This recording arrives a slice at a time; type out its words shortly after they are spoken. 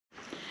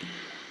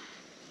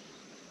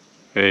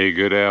Hey,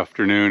 good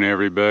afternoon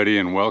everybody,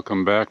 and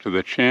welcome back to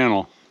the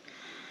channel.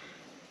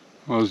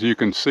 Well, as you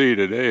can see,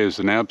 today is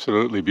an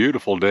absolutely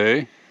beautiful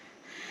day,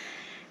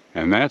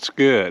 and that's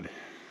good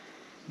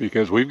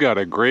because we've got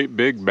a great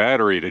big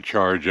battery to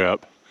charge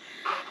up.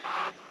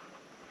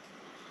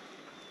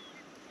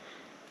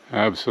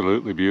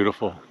 Absolutely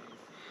beautiful.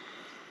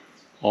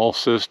 All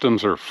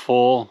systems are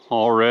full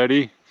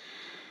already,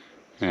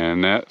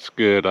 and that's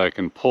good. I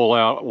can pull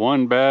out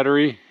one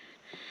battery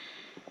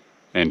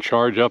and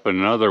charge up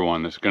another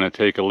one that's going to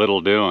take a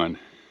little doing.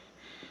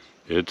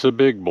 It's a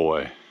big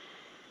boy.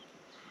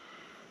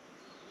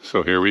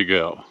 So here we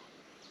go.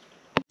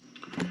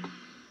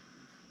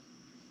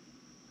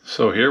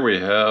 So here we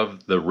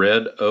have the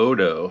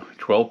REDODO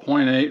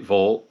 12.8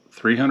 volt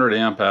 300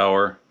 amp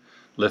hour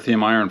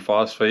lithium iron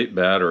phosphate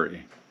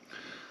battery.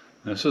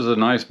 This is a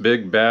nice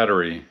big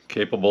battery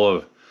capable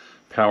of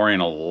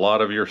powering a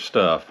lot of your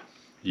stuff.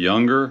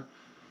 Younger,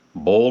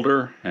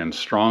 bolder, and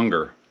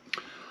stronger.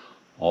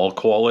 All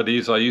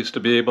qualities I used to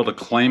be able to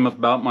claim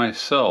about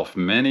myself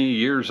many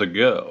years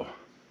ago.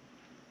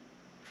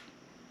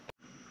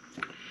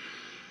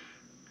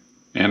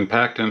 And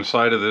packed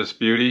inside of this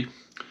beauty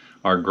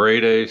are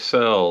grade A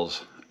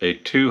cells, a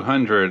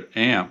 200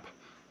 amp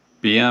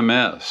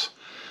BMS,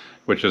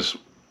 which is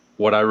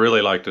what I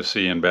really like to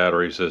see in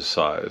batteries this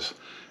size.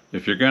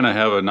 If you're going to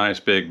have a nice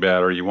big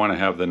battery, you want to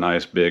have the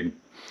nice big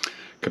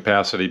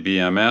capacity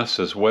BMS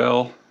as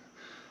well.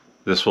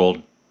 This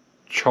will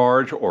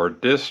charge or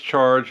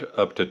discharge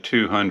up to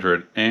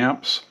 200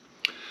 amps,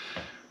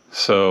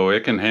 so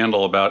it can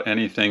handle about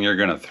anything you're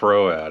going to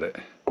throw at it.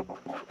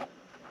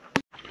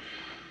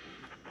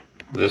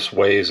 This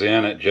weighs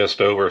in at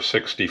just over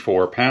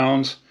 64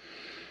 pounds,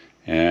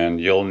 and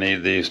you'll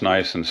need these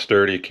nice and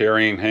sturdy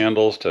carrying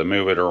handles to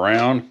move it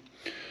around.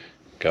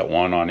 Got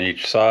one on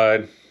each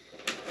side.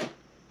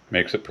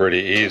 Makes it pretty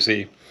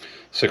easy.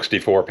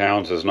 64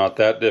 pounds is not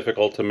that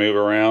difficult to move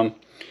around,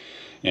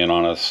 and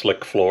on a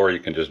slick floor you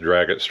can just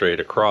drag it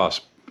straight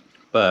across.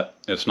 But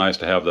it's nice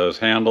to have those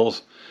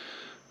handles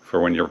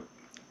for when you're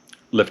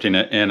lifting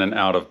it in and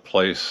out of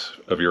place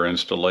of your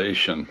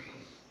installation.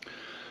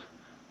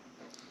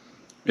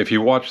 If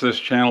you watched this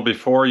channel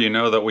before, you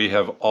know that we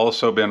have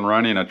also been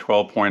running a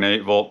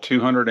 12.8 volt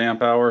 200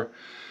 amp hour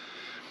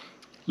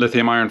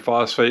lithium iron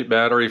phosphate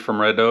battery from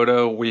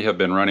REDODO. We have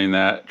been running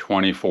that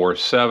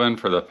 24/7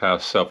 for the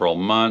past several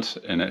months,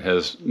 and it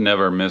has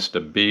never missed a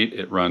beat.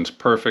 It runs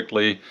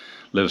perfectly,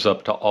 lives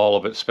up to all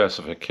of its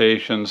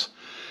specifications,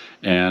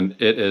 and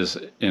it is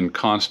in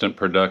constant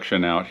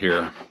production out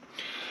here.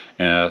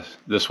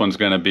 This one's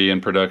going to be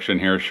in production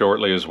here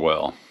shortly as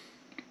well.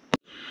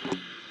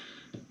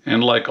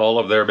 And like all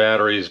of their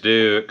batteries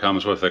do, it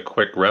comes with a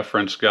quick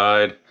reference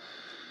guide.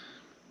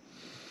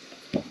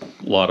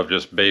 A lot of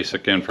just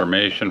basic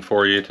information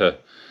for you to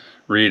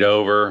read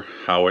over,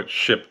 how it's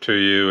shipped to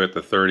you at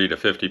the 30 to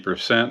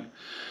 50%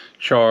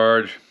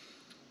 charge,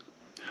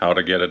 how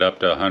to get it up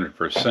to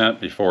 100%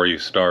 before you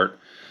start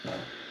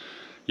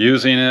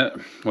using it,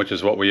 which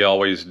is what we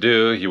always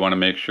do. You want to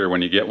make sure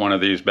when you get one of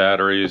these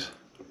batteries,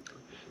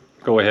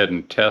 go ahead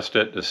and test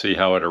it to see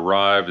how it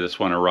arrived. This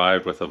one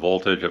arrived with a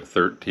voltage of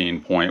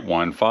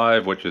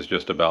 13.15, which is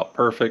just about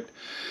perfect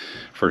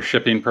for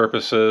shipping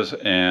purposes.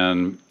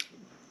 And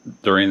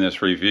during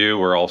this review,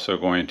 we're also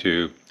going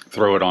to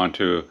throw it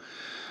onto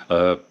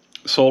a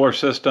solar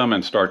system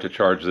and start to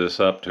charge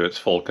this up to its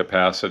full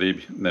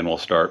capacity. Then we'll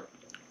start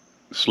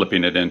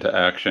slipping it into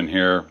action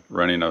here,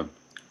 running a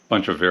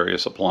bunch of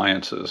various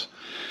appliances.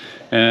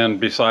 And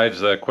besides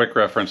the quick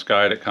reference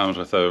guide, it comes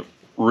with a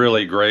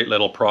really great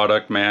little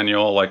product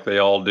manual like they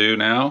all do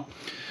now.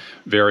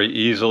 Very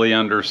easily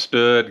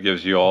understood,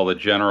 gives you all the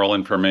general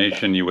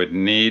information you would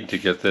need to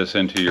get this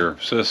into your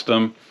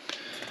system.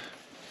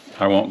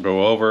 I won't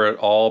go over it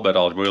all, but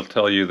I will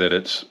tell you that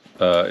it's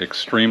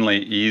extremely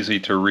easy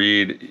to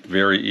read,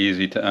 very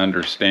easy to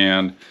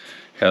understand,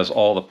 has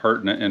all the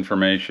pertinent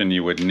information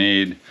you would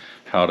need,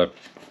 how to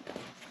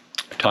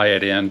tie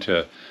it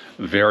into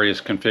various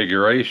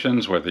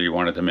configurations, whether you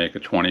wanted to make a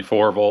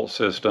 24 volt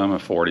system, a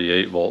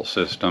 48 volt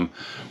system,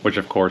 which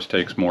of course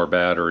takes more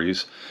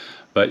batteries.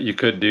 But you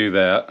could do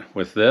that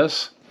with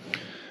this.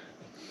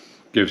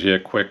 Gives you a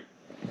quick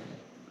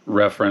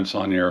reference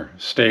on your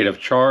state of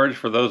charge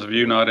for those of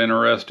you not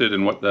interested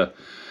in what the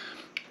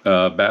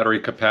battery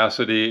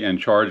capacity and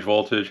charge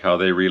voltage, how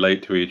they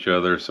relate to each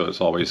other. So it's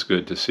always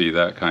good to see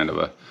that kind of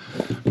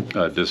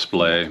a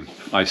display.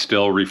 I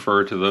still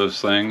refer to those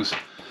things,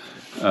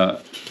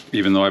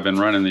 even though I've been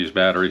running these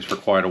batteries for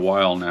quite a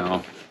while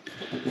now.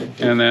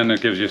 And then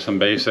it gives you some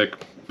basic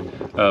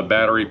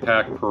battery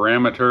pack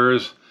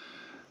parameters.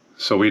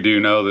 So we do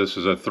know this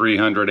is a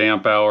 300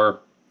 amp hour.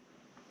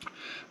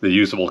 The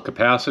usable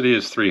capacity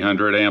is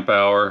 300 amp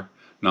hour,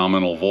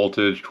 nominal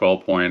voltage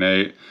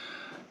 12.8.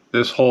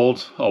 This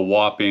holds a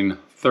whopping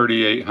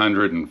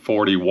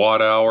 3,840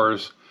 watt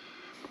hours.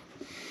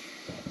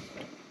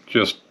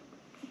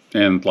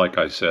 And like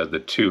I said, the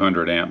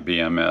 200 amp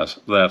BMS,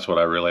 that's what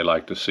I really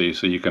like to see.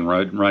 So you can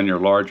run your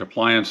large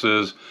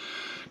appliances,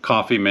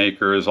 coffee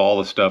makers, all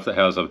the stuff that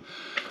has a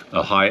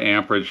high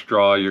amperage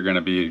draw, you're going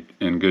to be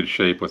in good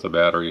shape with a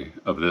battery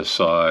of this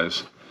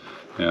size.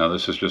 Yeah,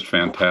 this is just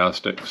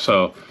fantastic.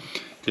 So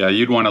yeah,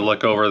 you'd want to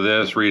look over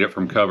this, read it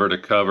from cover to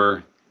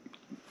cover,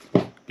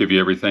 give you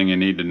everything you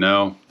need to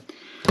know.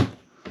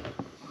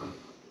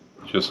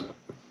 Just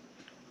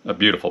a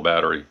beautiful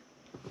battery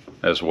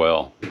as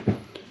well.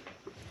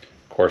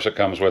 Of course, it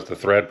comes with the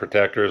thread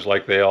protectors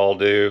like they all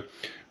do.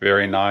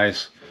 Very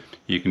nice.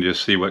 You can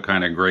just see what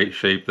kind of great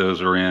shape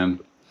those are in.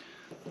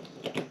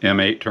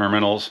 M8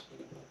 terminals.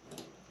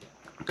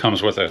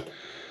 Comes with the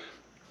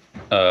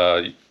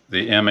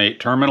M8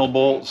 terminal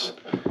bolts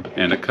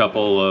and a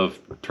couple of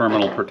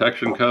terminal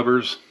protection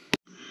covers.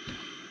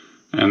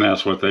 And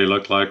that's what they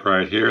look like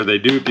right here. They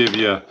do give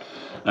you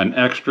an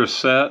extra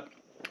set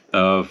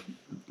of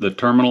the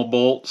terminal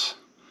bolts.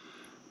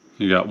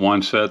 You got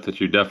one set that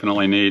you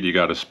definitely need. You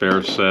got a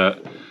spare set.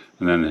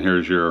 And then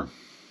here's your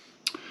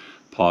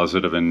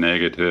positive and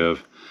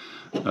negative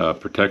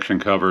protection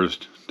covers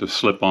to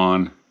slip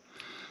on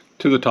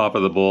to the top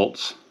of the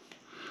bolts.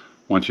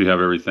 Once you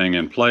have everything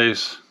in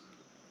place,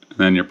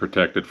 then you're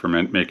protected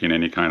from making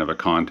any kind of a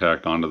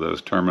contact onto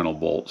those terminal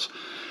bolts.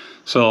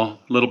 So a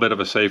little bit of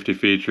a safety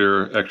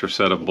feature, extra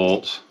set of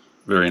bolts,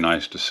 very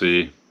nice to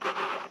see.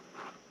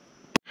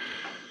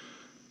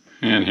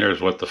 And here's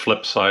what the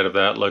flip side of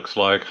that looks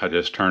like. I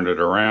just turned it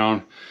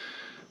around.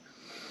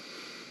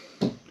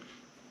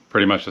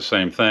 Pretty much the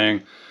same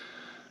thing,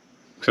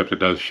 except it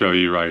does show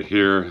you right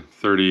here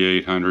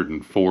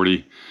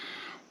 3,840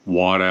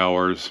 watt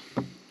hours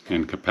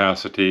in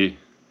capacity.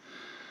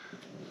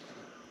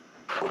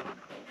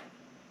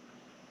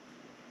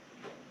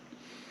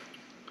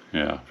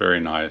 Yeah, very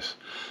nice.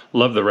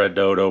 Love the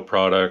REDODO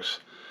products.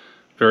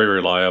 Very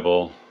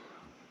reliable.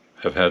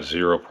 Have had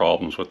zero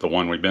problems with the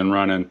one we've been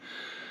running.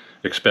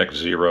 Expect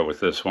zero with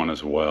this one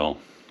as well.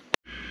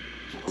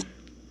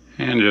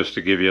 And just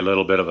to give you a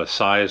little bit of a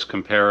size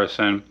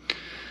comparison,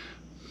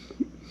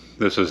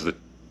 this is the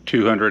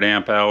 200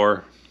 amp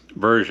hour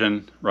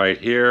version right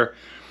here.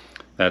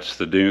 That's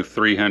the new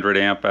 300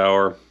 amp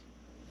hour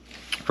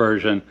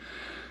version.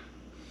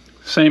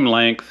 Same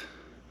length.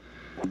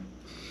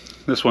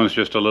 This one's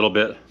just a little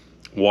bit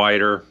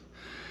wider.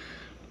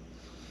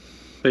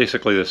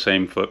 Basically the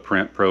same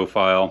footprint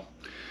profile.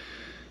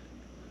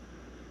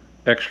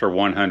 Extra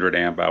 100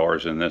 amp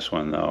hours in this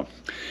one though.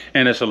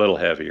 And it's a little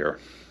heavier.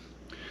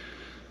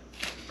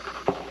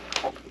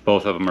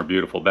 Both of them are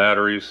beautiful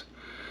batteries.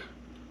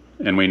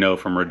 And we know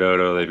from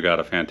REDODO they've got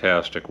a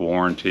fantastic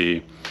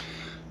warranty.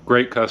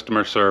 Great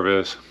customer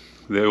service.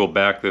 They will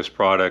back this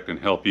product and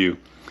help you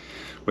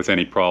with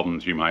any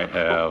problems you might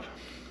have.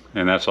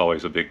 And that's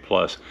always a big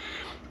plus.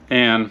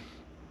 And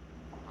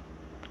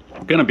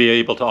I'm going to be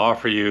able to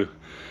offer you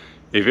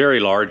a very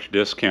large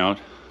discount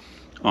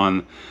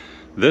on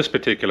this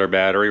particular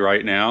battery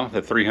right now,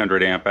 the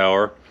 300 amp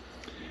hour,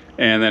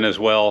 and then as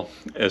well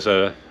as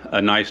a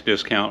nice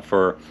discount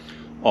for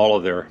all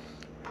of their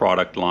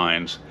product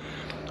lines,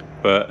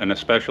 but an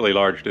especially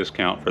large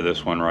discount for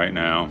this one right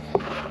now.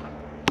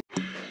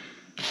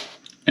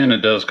 And it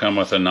does come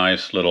with a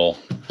nice little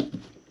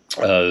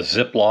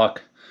Ziploc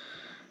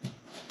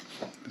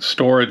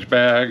storage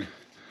bag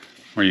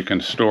where you can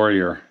store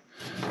your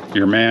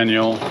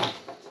manual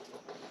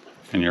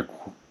and your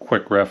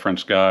quick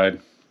reference guide,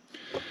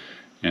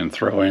 and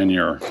throw in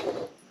your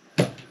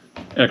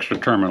extra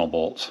terminal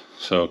bolts.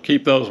 So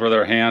keep those where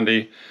they're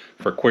handy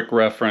for quick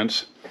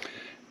reference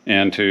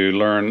and to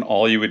learn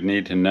all you would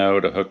need to know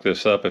to hook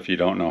this up if you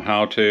don't know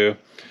how to.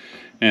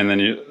 And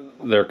then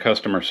their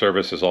customer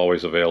service is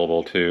always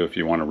available too if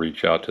you want to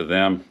reach out to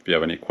them. If you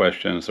have any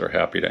questions, they're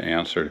happy to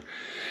answer.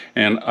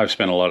 And I've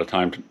spent a lot of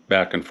time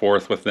back and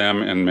forth with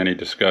them in many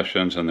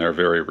discussions, and they're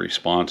very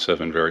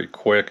responsive and very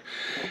quick,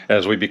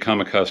 as we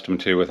become accustomed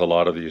to with a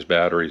lot of these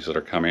batteries that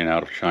are coming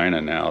out of China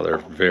now. They're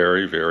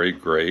very, very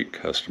great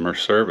customer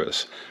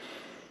service,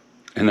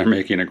 and they're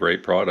making a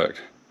great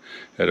product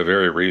at a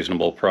very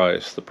reasonable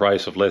price. The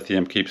price of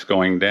lithium keeps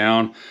going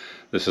down.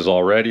 This is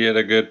already at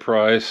a good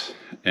price,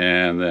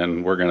 and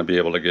then we're going to be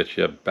able to get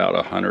you about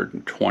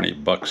 120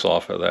 bucks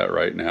off of that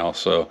right now.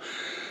 So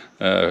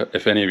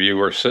if any of you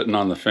are sitting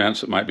on the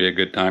fence, it might be a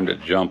good time to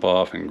jump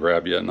off and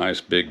grab you a nice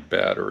big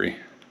battery.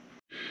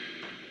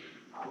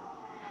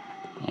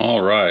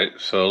 All right,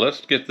 so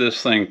let's get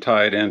this thing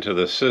tied into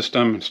the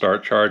system and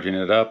start charging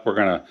it up. We're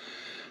going to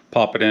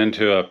pop it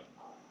into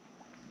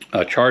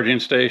a charging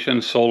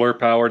station, solar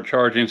powered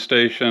charging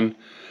station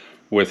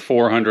with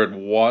 400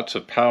 watts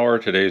of power.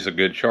 Today's a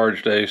good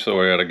charge day, so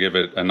we got to give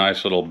it a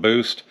nice little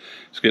boost.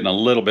 It's getting a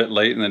little bit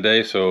late in the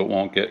day, so it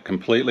won't get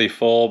completely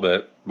full,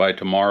 but by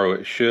tomorrow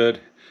it should.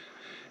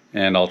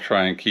 And I'll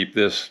try and keep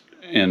this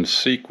in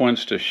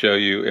sequence to show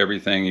you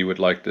everything you would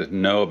like to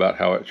know about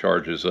how it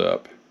charges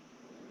up.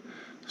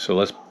 So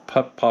let's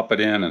pop it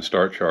in and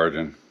start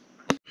charging.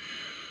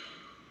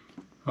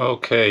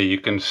 Okay, you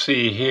can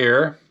see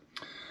here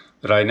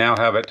that I now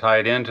have it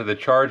tied into the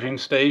charging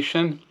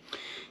station.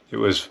 It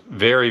was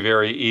very,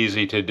 very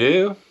easy to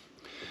do.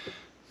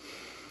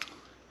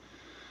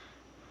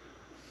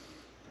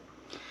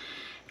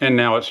 and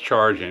now it's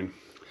charging.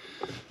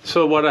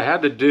 So what I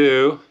had to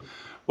do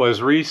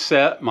was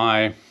reset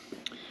my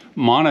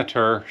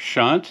monitor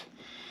shunt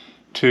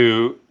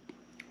to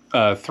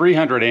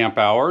 300 amp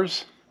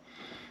hours,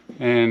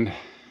 and I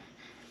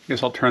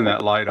guess I'll turn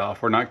that light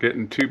off. We're not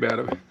getting too bad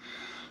of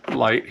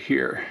light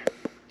here.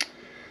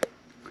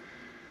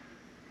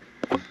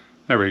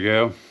 There we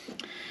go.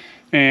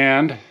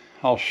 And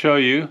I'll show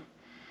you.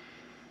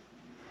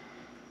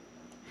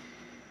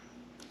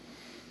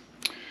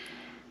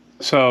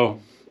 So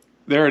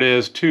there it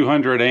is,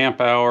 200 amp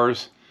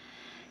hours.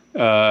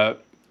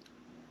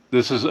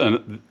 This is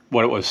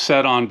what it was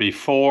set on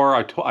before.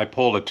 I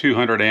pulled a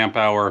 200 amp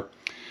hour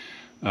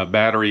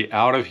battery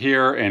out of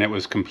here, and it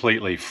was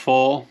completely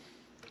full.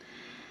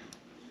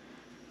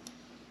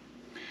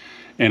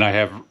 And I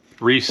have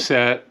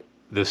reset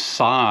the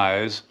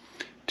size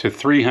to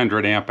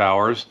 300 amp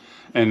hours,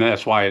 and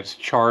that's why it's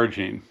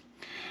charging.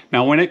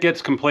 Now when it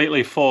gets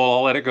completely full,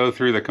 I'll let it go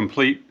through the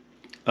complete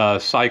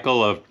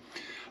cycle of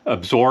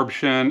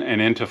absorption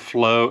and into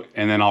float,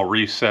 and then I'll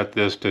reset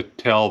this to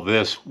tell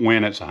this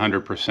when it's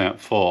 100%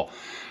 full.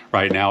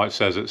 Right now it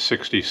says it's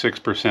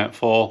 66%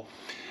 full.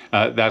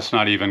 That's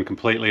not even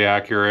completely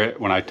accurate.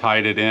 When I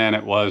tied it in,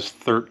 it was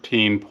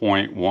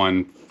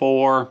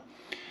 13.14.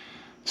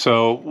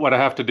 So what I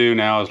have to do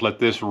now is let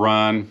this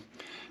run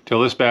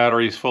till this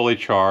battery is fully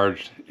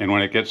charged, and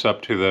when it gets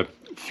up to the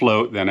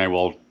float, then I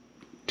will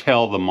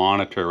tell the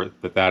monitor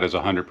that that is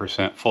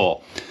 100%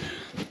 full.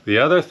 The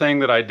other thing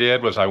that I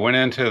did was I went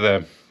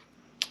into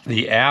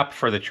the app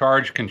for the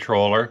charge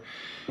controller,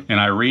 and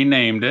I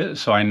renamed it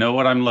so I know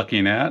what I'm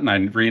looking at, and I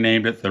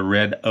renamed it the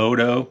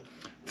REDODO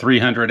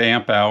 300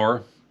 amp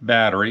hour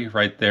battery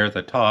right there at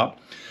the top.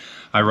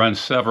 I run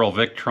several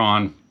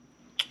Victron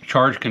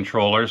charge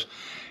controllers,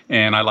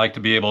 and I like to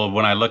be able,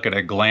 when I look at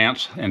a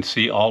glance, and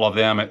see all of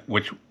them at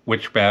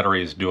which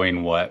battery is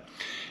doing what.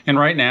 And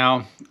right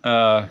now,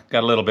 got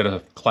a little bit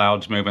of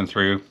clouds moving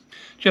through.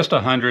 Just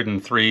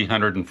 103,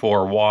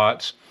 104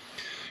 watts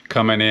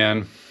coming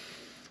in.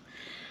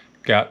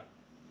 Got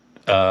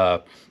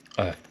a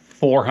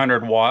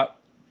 400 watt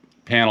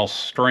panel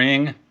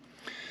string,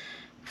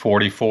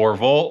 44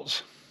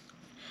 volts,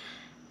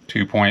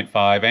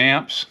 2.5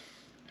 amps,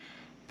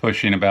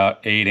 pushing about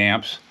 8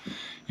 amps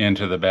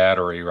into the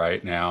battery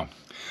right now.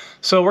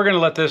 So we're going to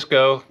let this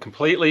go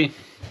completely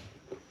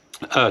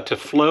to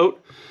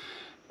float.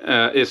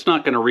 It's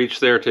not going to reach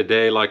there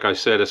today. Like I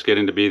said, it's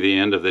getting to be the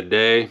end of the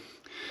day.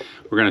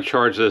 We're going to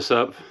charge this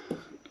up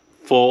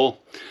full.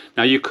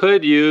 Now you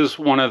could use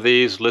one of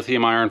these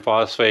lithium iron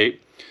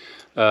phosphate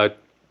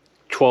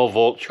 12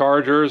 volt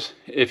chargers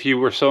if you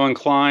were so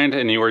inclined,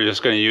 and you were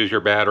just going to use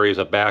your battery as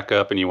a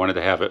backup and you wanted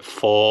to have it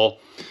full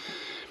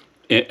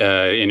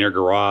in your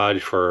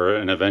garage for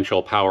an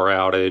eventual power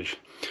outage.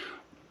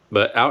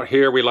 But out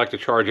here we like to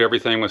charge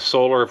everything with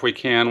solar if we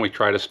can. We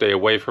try to stay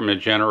away from a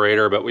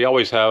generator, but we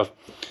always have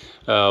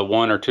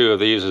one or two of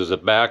these as a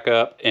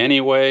backup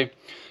anyway,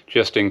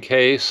 just in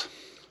case.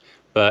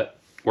 But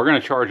we're going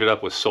to charge it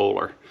up with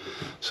solar.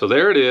 So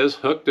there it is,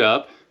 hooked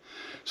up.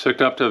 It's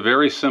hooked up to a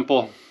very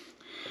simple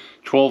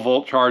 12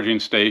 volt charging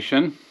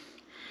station.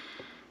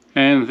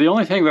 And the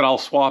only thing that I'll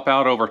swap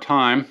out over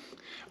time,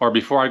 or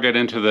before I get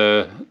into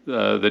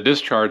the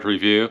discharge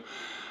review,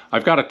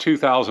 I've got a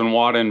 2000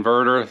 watt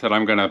inverter that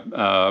I'm going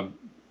to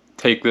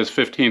take this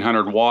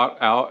 1500 watt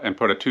out and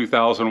put a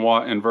 2000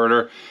 watt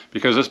inverter,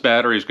 because this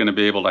battery is going to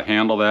be able to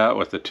handle that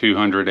with the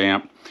 200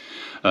 amp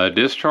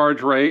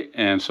discharge rate.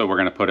 And so we're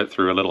going to put it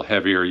through a little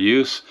heavier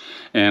use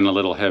and a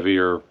little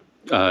heavier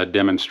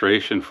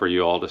demonstration for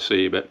you all to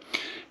see. But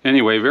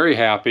anyway, very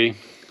happy.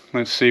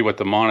 Let's see what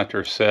the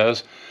monitor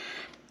says.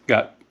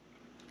 Got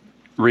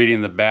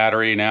reading the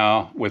battery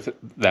now with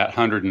that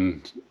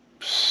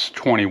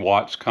 120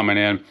 watts coming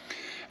in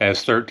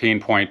as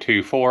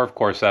 13.24. Of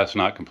course, that's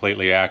not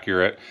completely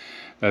accurate.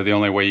 The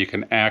only way you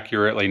can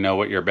accurately know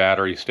what your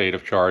battery state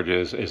of charge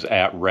is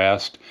at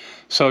rest.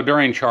 So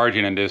during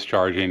charging and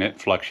discharging, it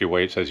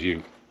fluctuates, as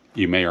you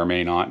may or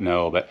may not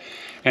know. But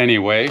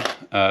anyway,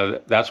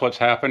 that's what's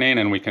happening,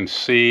 and we can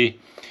see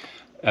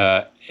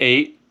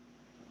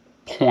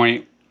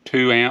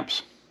 8.2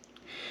 amps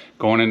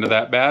going into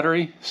that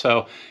battery.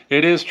 So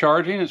it is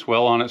charging. It's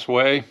well on its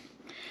way.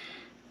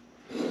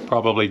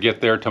 Probably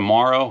get there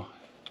tomorrow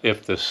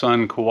if the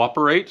sun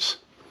cooperates.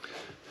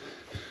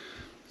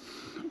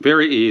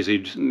 Very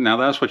easy. Now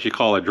that's what you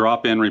call a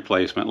drop-in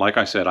replacement. Like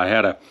I said, I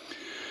had a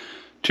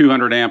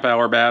 200 amp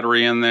hour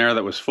battery in there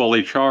that was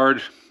fully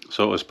charged,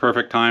 so it was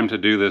perfect time to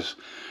do this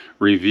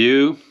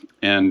review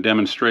and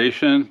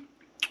demonstration.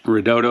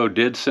 REDODO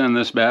did send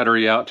this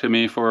battery out to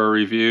me for a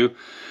review.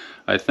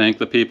 I thank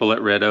the people at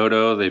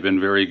REDODO. They've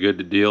been very good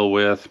to deal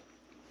with.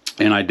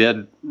 And I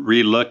did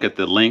re-look at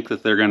the link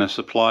that they're going to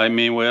supply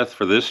me with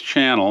for this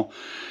channel.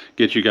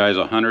 Get you guys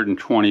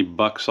 120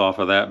 bucks off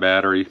of that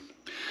battery.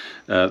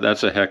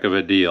 That's a heck of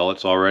a deal.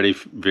 It's already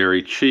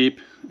very cheap.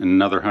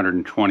 Another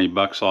 120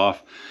 bucks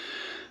off.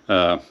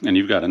 And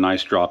you've got a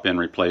nice drop-in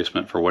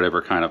replacement for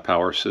whatever kind of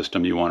power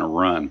system you want to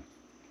run.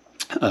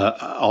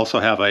 I also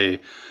have a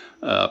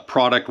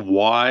product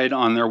wide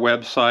on their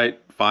website,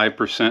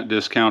 5%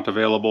 discount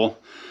available,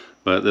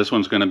 but this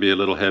one's going to be a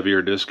little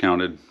heavier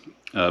discounted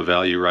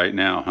value right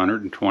now,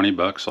 120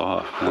 bucks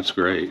off. That's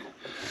great.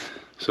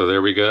 So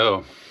there we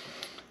go.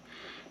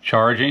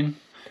 Charging.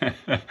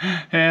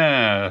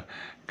 Yeah,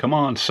 come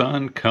on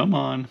son, come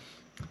on.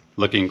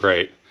 Looking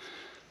great.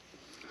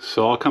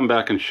 So I'll come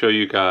back and show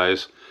you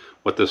guys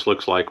what this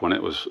looks like when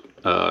it was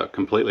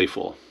completely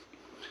full.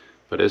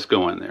 But it's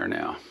going there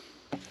now.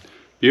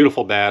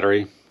 Beautiful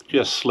battery,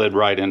 just slid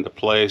right into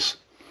place.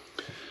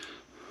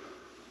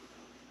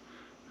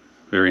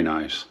 Very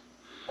nice.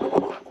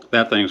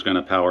 That thing's going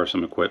to power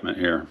some equipment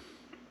here.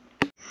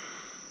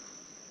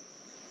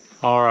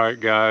 All right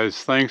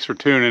guys, thanks for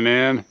tuning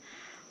in.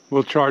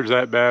 We'll charge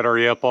that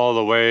battery up all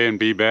the way and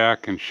be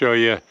back and show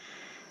you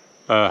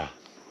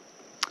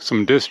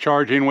some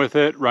discharging with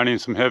it, running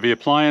some heavy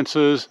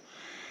appliances,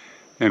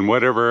 and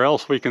whatever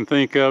else we can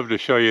think of to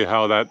show you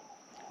how that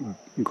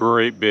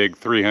great big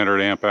 300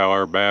 amp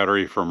hour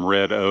battery from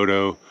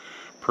REDODO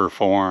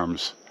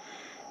performs.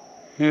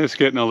 It's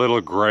getting a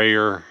little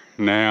grayer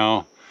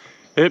now.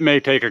 It may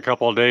take a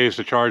couple of days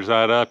to charge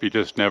that up. You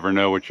just never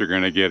know what you're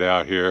going to get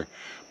out here,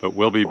 but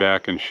we'll be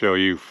back and show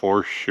you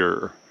for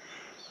sure.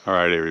 All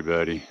right,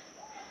 everybody.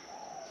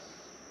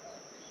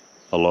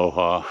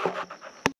 Aloha.